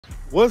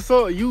What's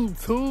up,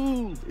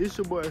 YouTube? It's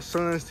your boy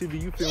Sons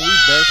TV. You feel me? We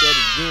back at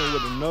it again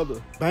with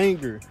another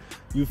banger.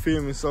 You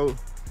feel me? So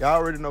y'all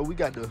already know we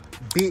got the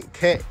big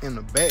cat in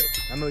the back.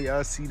 I know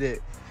y'all see that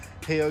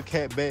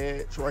Hellcat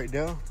badge right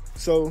there.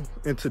 So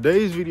in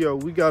today's video,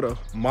 we got a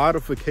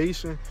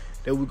modification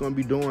that we're gonna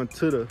be doing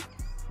to the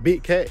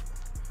big cat.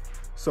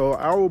 So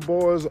our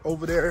boys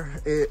over there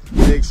at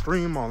the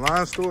Extreme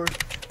Online store,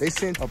 they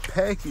sent a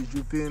package,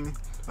 you feel me?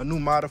 A new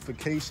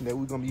modification that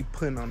we're gonna be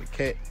putting on the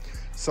cat.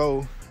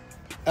 So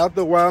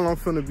after a while, I'm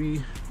finna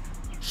be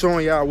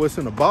showing y'all what's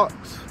in the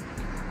box.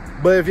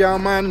 But if y'all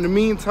mind, in the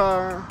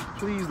meantime,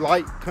 please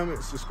like,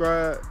 comment,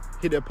 subscribe,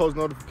 hit that post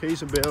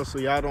notification bell so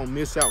y'all don't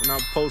miss out when I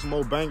post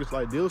more bangers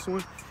like this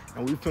one.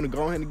 And we finna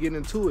go ahead and get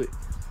into it.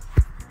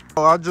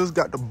 Oh, I just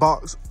got the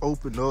box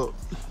opened up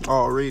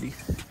already.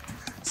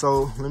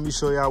 So let me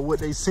show y'all what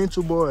they sent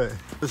you, boy.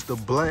 It's the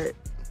black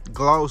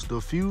gloss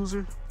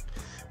diffuser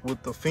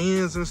with the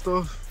fins and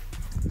stuff.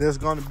 That's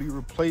gonna be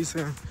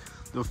replacing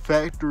the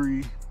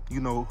factory, you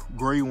know,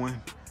 gray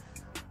one.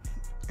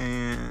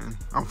 And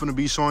I'm finna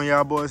be showing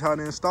y'all boys how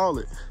to install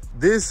it.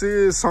 This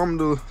is some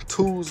of the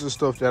tools and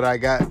stuff that I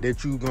got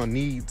that you gonna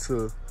need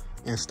to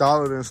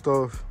install it and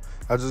stuff.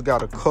 I just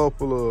got a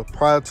couple of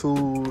pry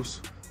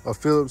tools, a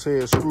Phillips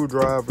head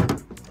screwdriver,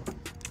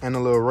 and a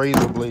little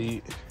razor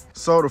blade.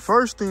 So the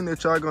first thing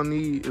that y'all gonna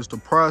need is the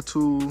pry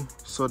tool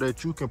so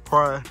that you can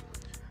pry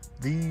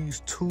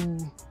these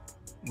two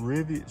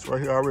rivets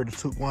right here. I already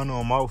took one of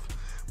them off,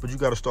 but you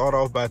got to start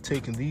off by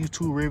taking these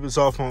two rivets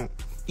off on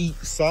each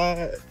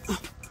side.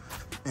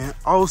 And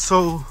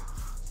also,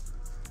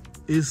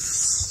 it's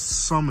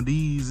some of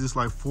these, it's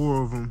like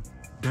 4 of them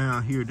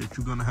down here that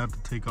you're gonna have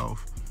to take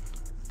off.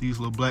 These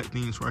little black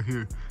things right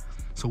here.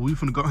 So we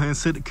finna go ahead and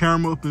set the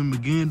camera up and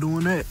begin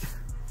doing that.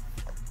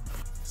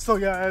 So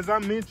yeah, as I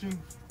mentioned,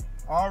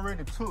 I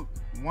already took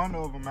one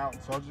of them out,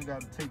 so I just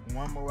got to take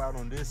one more out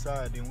on this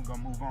side, then we're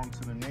gonna move on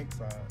to the next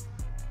side.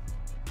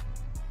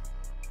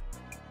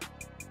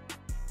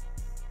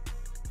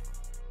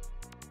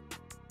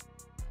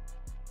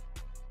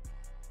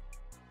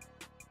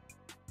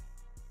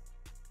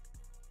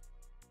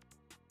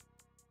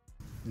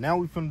 Now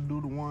we finna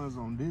do the ones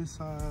on this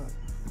side.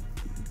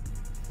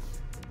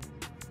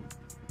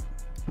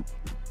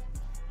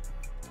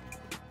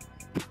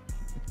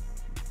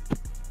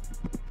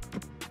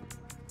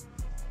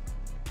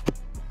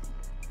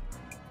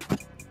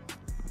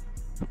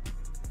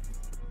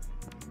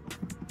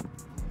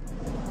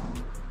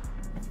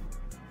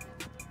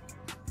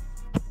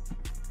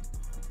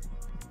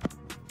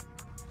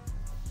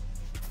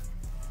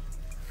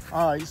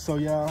 All right, so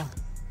y'all,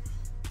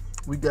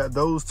 we got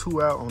those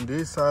two out on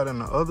this side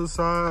and the other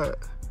side.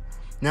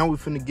 Now we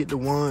finna get the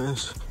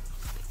ones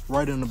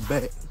right in the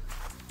back.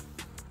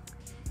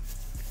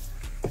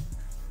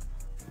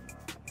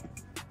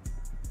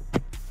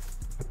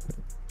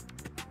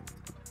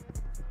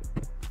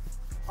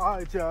 All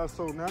right, y'all,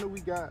 so now that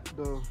we got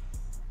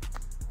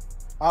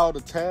all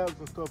the tabs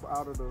and stuff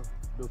out of the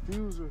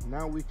diffuser,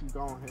 now we can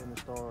go ahead and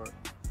start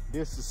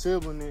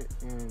disassembling it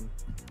and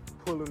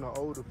pulling the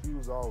old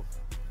diffuser off.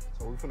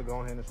 So we're gonna go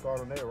ahead and start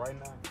on that right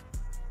now.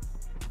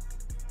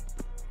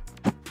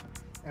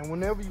 And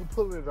whenever you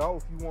pull it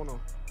off, you wanna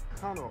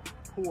kind of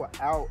pull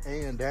it out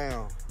and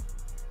down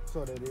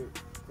so that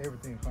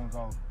everything comes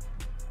off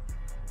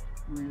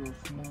real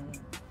smooth.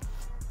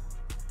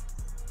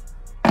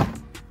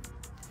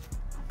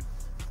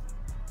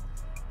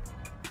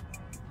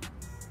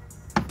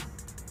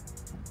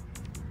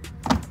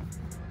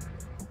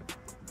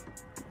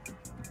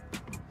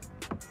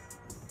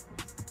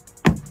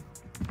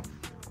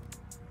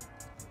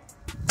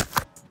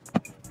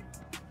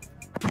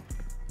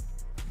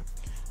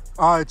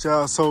 All right,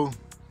 y'all, so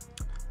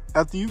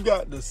after you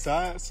got the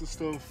sides and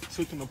stuff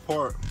taken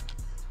apart,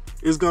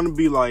 it's gonna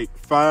be like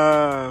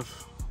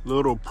 5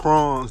 little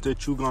prongs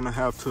that you're gonna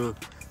have to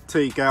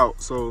take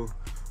out. So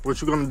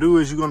what you're gonna do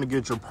is you're gonna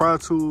get your pry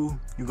tool,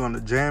 you're gonna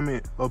jam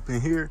it up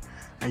in here,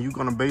 and you're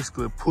gonna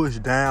basically push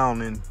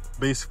down and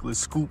basically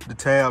scoop the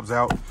tabs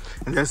out.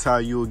 And that's how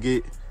you'll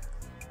get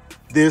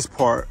this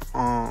part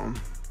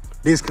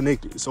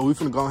disconnected. So we're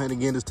gonna go ahead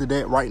and get into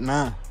that right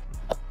now.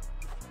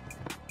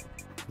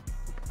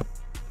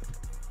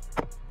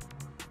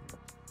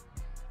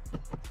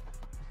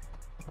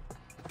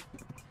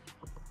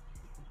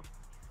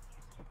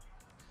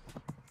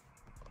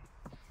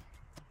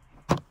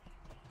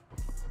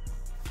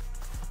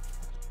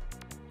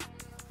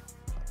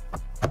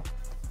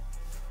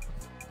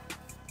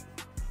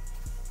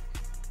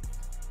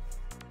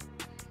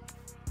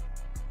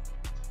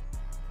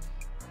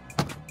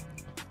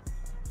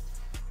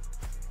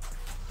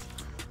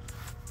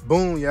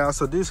 Boom, y'all,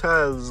 so this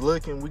how it's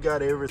looking. We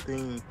got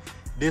everything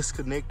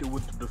disconnected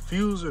with the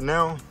diffuser.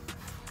 Now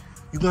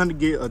you're gonna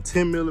get a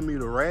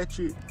 10mm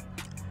ratchet,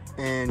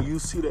 and you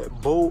see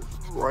that bolt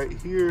right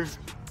here.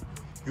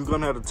 You're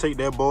gonna have to take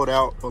that bolt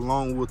out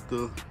along with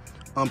the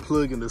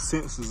unplugging the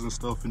sensors and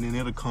stuff, and then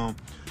it'll come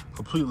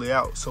completely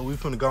out. So we're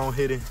gonna go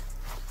ahead and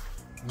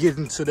get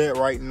into that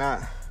right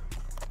now.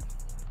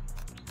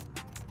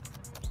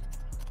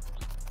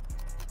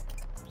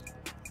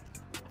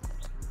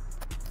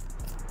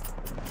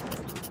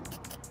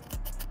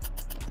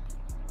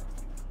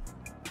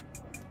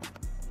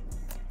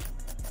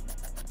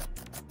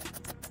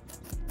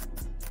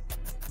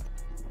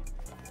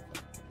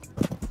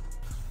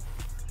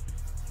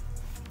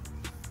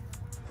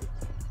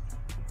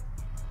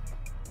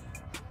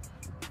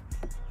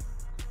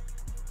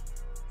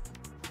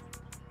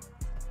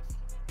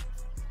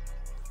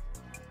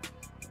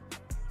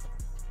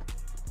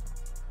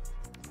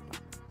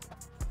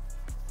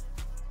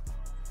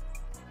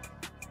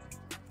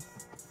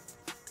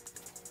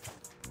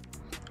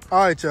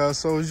 All right, y'all,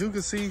 so as you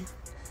can see,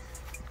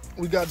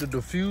 we got the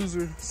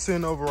diffuser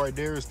sitting over right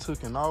there. It's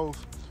taken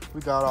off. We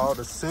got all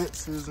the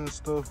sensors and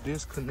stuff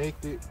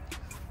disconnected.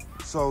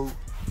 So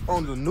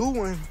on the new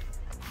one,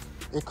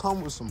 it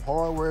comes with some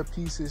hardware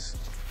pieces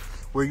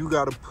where you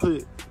got to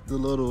put the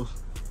little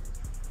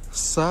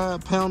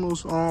side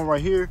panels on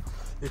right here.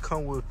 It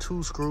comes with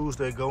 2 screws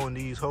that go in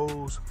these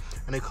holes,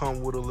 and they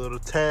come with a little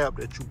tab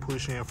that you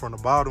push in from the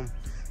bottom,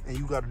 and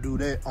you got to do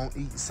that on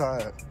each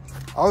side.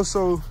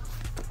 Also,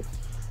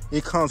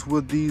 it comes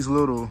with these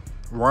little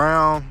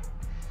round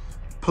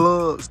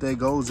plugs that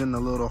goes in the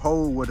little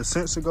hole where the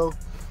sensor go.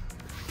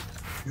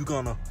 You're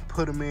gonna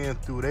put them in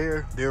through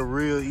there. They're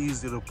real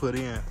easy to put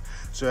in.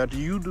 So after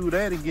you do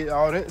that and get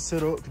all that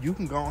set up, you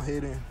can go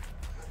ahead and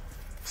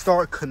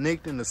start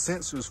connecting the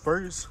sensors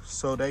first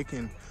so they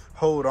can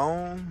hold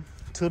on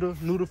to the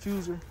new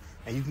diffuser,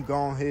 and you can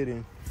go ahead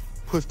and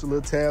push the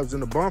little tabs in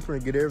the bumper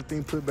and get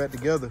everything put back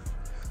together.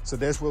 So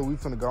that's what we're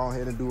gonna go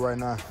ahead and do right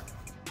now.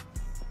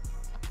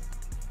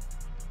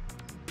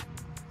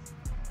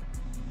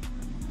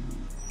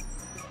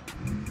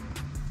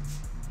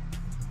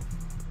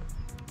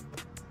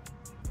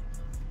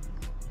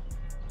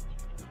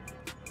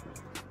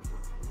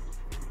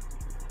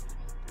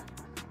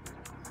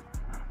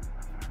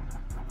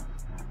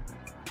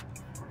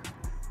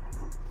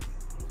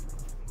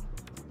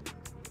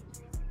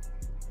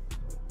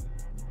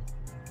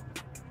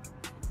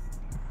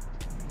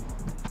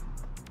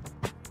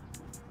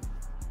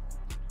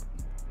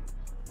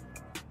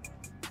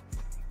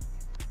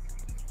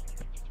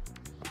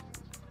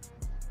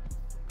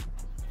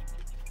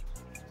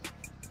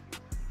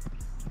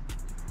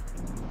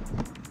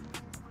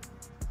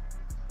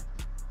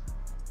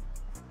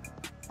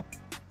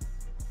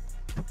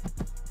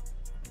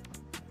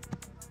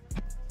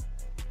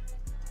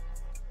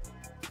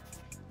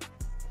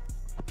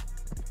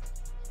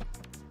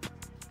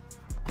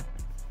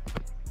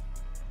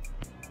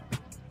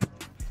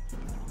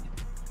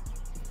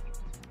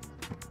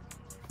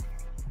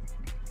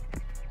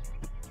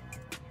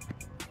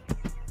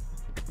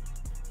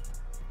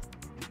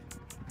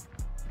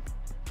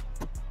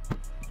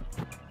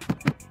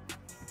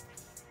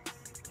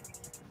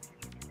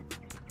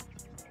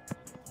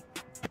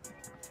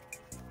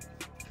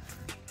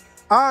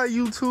 All right,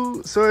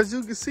 YouTube, so as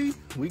you can see,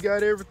 we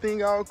got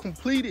everything all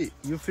completed,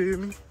 you feel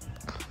me?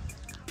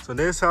 So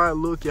that's how it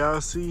look, y'all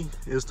see.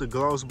 It's the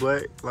gloss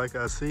black, like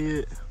I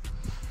said.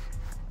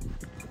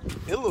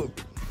 It look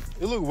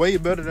way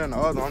better than the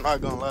other, I'm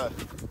not gonna lie.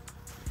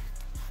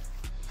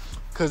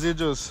 Cause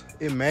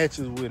it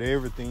matches with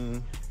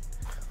everything.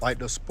 Like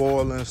the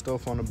spoiler and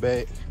stuff on the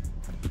back.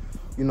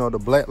 You know, the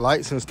black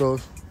lights and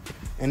stuff.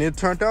 And it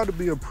turned out to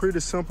be a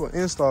pretty simple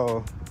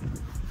install.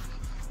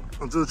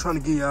 I'm just trying to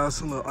give y'all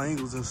some little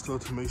angles and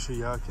stuff to make sure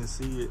y'all can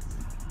see it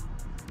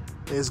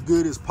as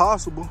good as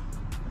possible.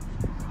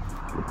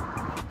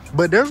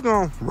 But that's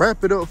gonna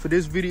wrap it up for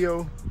this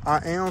video. I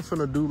am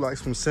finna do like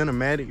some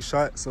cinematic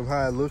shots of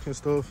how it look and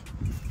stuff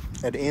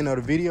at the end of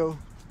the video.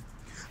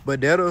 But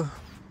that'll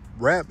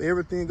wrap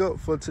everything up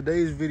for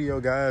today's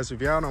video, guys.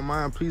 If y'all don't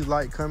mind, please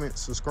like, comment,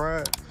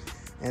 subscribe,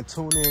 and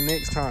tune in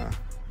next time.